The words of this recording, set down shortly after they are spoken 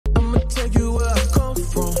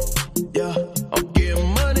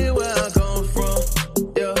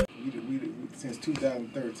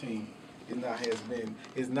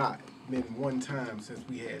It's not been one time since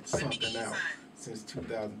we had something out since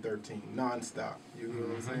 2013, nonstop. You know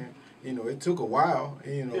what I'm saying? You know, it took a while.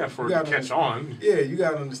 You know, yeah, for it to catch on. Yeah, you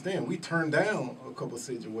got to understand. We turned down a couple of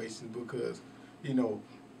situations because, you know,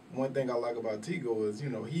 one thing I like about Tigo is, you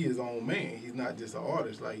know, he is his own man. He's not just an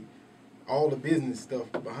artist. Like, all the business stuff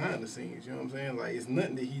behind the scenes, you know what I'm saying? Like, it's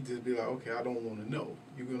nothing that he just be like, okay, I don't want to know.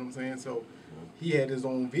 You get what I'm saying? So he had his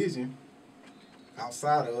own vision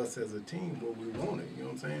outside of us as a team, what we wanted, you know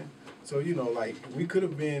what I'm saying? So, you know, like, we could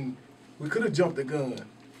have jumped the gun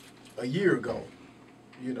a year ago,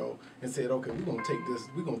 you know, and said, okay,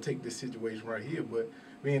 we're gonna take this situation right here, but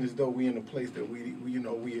being as though we in a place that we you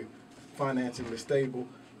know, we're financially stable,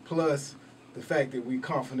 plus the fact that we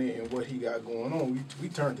confident in what he got going on, we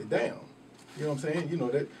turned it down. You know what I'm saying? You know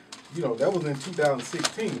that was in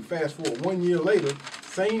 2016. Fast forward 1 year later,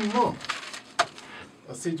 same month,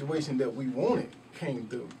 a situation that we wanted came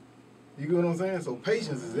through. You get what I'm saying? So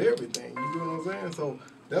patience is everything. You get what I'm saying? So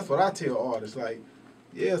that's what I tell artists. Like,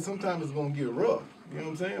 yeah, sometimes it's gonna get rough. You know what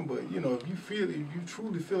I'm saying? But you know, if you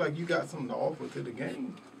truly feel like you got something to offer to the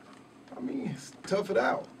game, I mean, tough it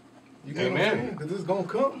out. You get what I'm saying? Because it's gonna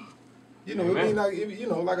come. You know, I mean, like, you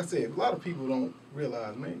know, like I said, a lot of people don't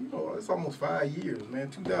realize, man, you know, it's almost 5 years,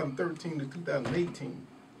 man, 2013 to 2018.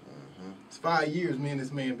 It's 5 years, me and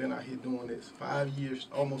this man been out here doing this. 5 years,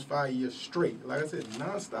 almost 5 years straight. Like I said,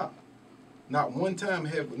 nonstop. Not one time,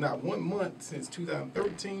 not 1 month since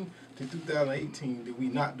 2013 to 2018 did we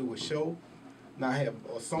not do a show, not have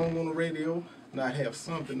a song on the radio, not have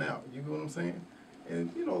something out. You know what I'm saying?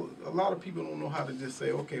 And, you know, a lot of people don't know how to just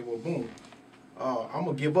say, okay, well, boom. I'm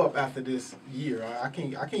gonna give up after this year. I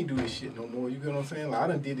can't do this shit no more. You get what I'm saying? Like, I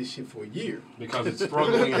done did this shit for a year. Because it's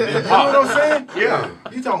struggling and then you know what I'm saying? Yeah.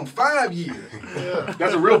 You talking 5 years. Yeah.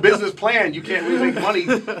 That's a real business plan. You can't really make money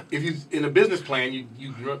if you in a business plan.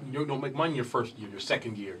 You don't make money your first year, your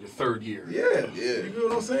second year, your third year. Yeah. You know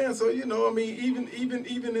what I'm saying? So, you know, I mean,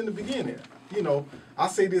 even in the beginning, you know, I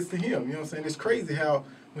say this to him. You know what I'm saying? It's crazy how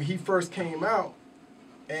when he first came out.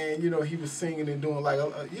 And, you know, he was singing and doing like,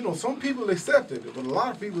 you know, some people accepted it, but a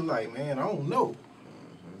lot of people like, man, I don't know.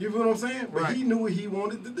 You know what I'm saying? But he knew what he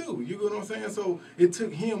wanted to do. You know what I'm saying? So it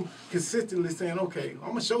took him consistently saying, okay,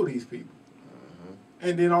 I'm going to show these people.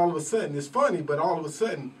 And then all of a sudden, it's funny, but all of a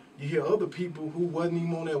sudden, you hear other people who wasn't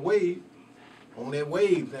even on that wave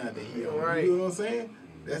now they hear. Right. You know what I'm saying?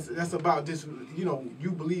 That's about just, you know,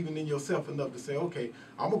 you believing in yourself enough to say, okay,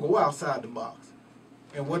 I'm going to go outside the box.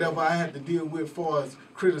 And whatever I had to deal with as far as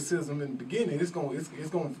criticism in the beginning, it's gonna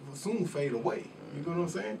soon fade away. You know what I'm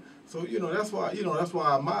saying? So, you know, that's why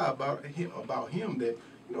I admire about him that,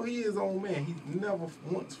 you know, he is his own man. He never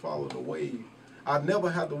once followed a wave. I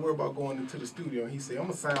never had to worry about going into the studio and he said, I'm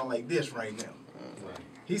gonna sound like this right now.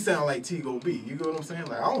 He sound like Tigo B. You know what I'm saying?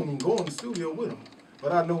 Like, I don't even go in the studio with him.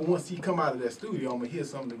 But I know once he come out of that studio, I'm gonna hear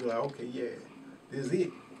something to be like, okay, yeah, this is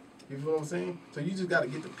it. You feel what I'm saying? So you just got to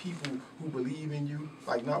get the people who believe in you.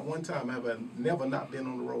 Like, not one time have I never not been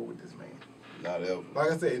on the road with this man. Not ever.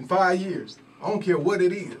 Like I said, in 5 years, I don't care what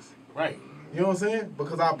it is. Right. You know what I'm saying?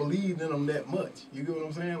 Because I believed in them that much. You get what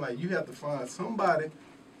I'm saying? Like, you have to find somebody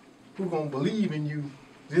who going to believe in you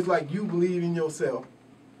just like you believe in yourself,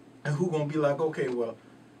 and who going to be like, okay, well,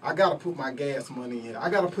 I got to put my gas money in here. I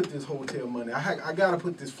got to put this hotel money. I got to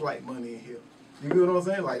put this flight money in here. You get what I'm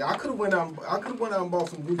saying? Like, I could have went out and bought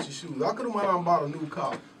some Gucci shoes. I could have went out and bought a new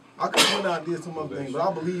car. I could have went out and did some other things. But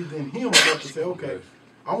I believed in him enough to say, okay,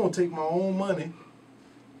 I'm gonna take my own money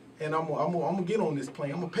and I'm gonna get on this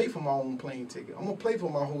plane. I'm gonna pay for my own plane ticket. I'm gonna pay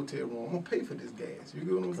for my hotel room. I'm gonna pay for this gas. You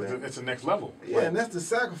get what I'm saying? It's the next level. Yeah, right. And that's the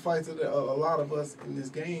sacrifice that a lot of us in this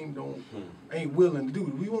game ain't willing to do.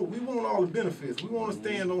 We want all the benefits. We want to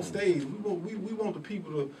stand on stage. We want the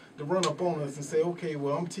people to run up on us and say, okay,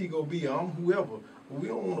 well, I'm Tigo B, I'm whoever. But we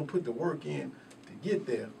don't want to put the work in to get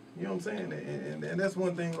there. You know what I'm saying? And that's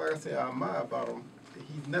one thing, like I said, I admire about him.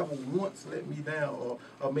 He's never once let me down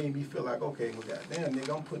or made me feel like, okay, well, goddamn,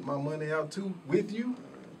 nigga, I'm putting my money out too with you,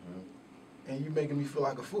 and you making me feel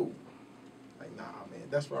like a fool. Like, nah, man,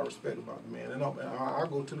 that's what I respect about the man. And I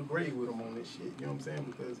go to the grave with him on this shit, you know what I'm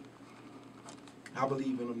saying? Because I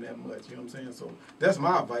believe in him that much, you know what I'm saying? So that's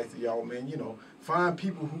my advice to y'all, man. You know, find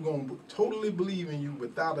people who gonna totally believe in you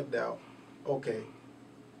without a doubt. Okay,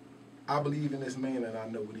 I believe in this man and I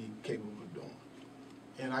know what he's capable of doing.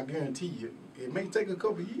 And I guarantee you, it may take a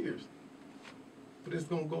couple of years, but it's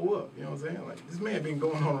gonna go up. You know what I'm saying? Like, this man been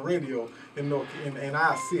going on the radio in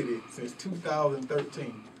our city since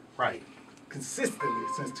 2013. Right. Consistently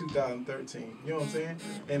since 2013. You know what I'm saying?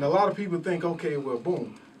 And a lot of people think, okay, well,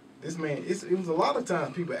 boom, this man. It was a lot of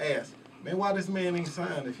times people ask, man, why this man ain't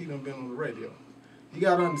signed if he done been on the radio? You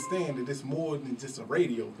gotta understand that it's more than just a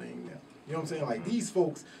radio thing now. You know what I'm saying? Like these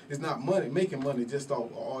folks is not making money just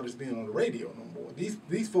off artists being on the radio no more.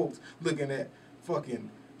 These folks looking at fucking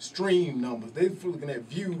stream numbers. They looking at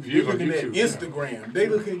views. They looking at Instagram. Yeah. They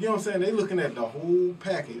looking, you know what I'm saying? They looking at the whole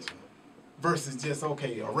package versus just a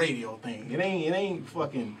radio thing. It ain't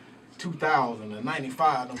fucking 2000 or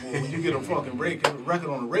 95 no more. When you get a fucking record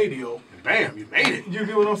on the radio, bam, you made it. You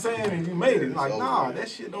get what I'm saying? And you made it. Like, nah, that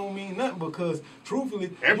shit don't mean nothing because,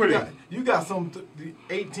 truthfully, you got some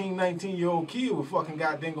 18, 19-year-old kid with fucking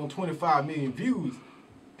goddamn on 25 million views,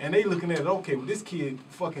 and they looking at it, okay, well, this kid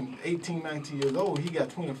fucking 18, 19 years old, he got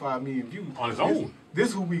 25 million views. On his own.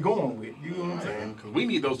 This who we going with. You know what I'm saying? Because we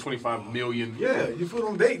need those 25 million. Yeah, you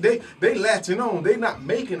feel them? They latching on. They not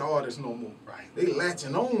making artists no more. Right. They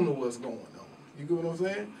latching on to what's going on. You get what I'm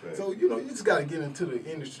saying? Right. So, you know, you just got to get into the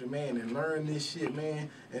industry, man, and learn this shit, man,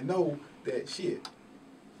 and know that shit.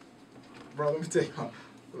 Bro, let me tell you,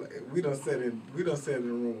 we done sat in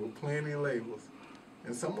the room with plenty of labels,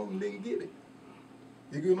 and some of them didn't get it.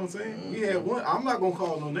 You get what I'm saying? Mm-hmm. We had one, I'm not going to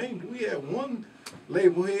call no name, but we had one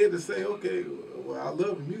label head to say, okay, well, I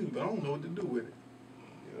love the music, but I don't know what to do with it.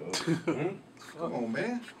 You know? Come on,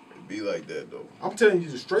 man. It be like that, though. I'm telling you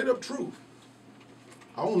the straight up truth.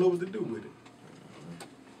 I don't know what to do with it.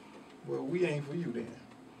 Well, we ain't for you then.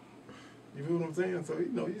 You feel what I'm saying? So, you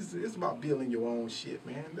know, it's about building your own shit,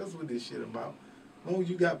 man. That's what this shit about. As long as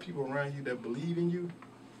you got people around you that believe in you,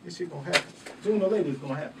 this shit gonna happen. Sooner or later, it's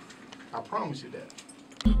gonna happen. I promise you that.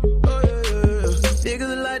 Oh, yeah.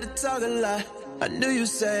 Niggas like to talk a lot. I knew you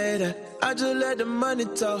said that. I just let the money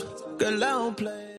talk. Girl, I don't play.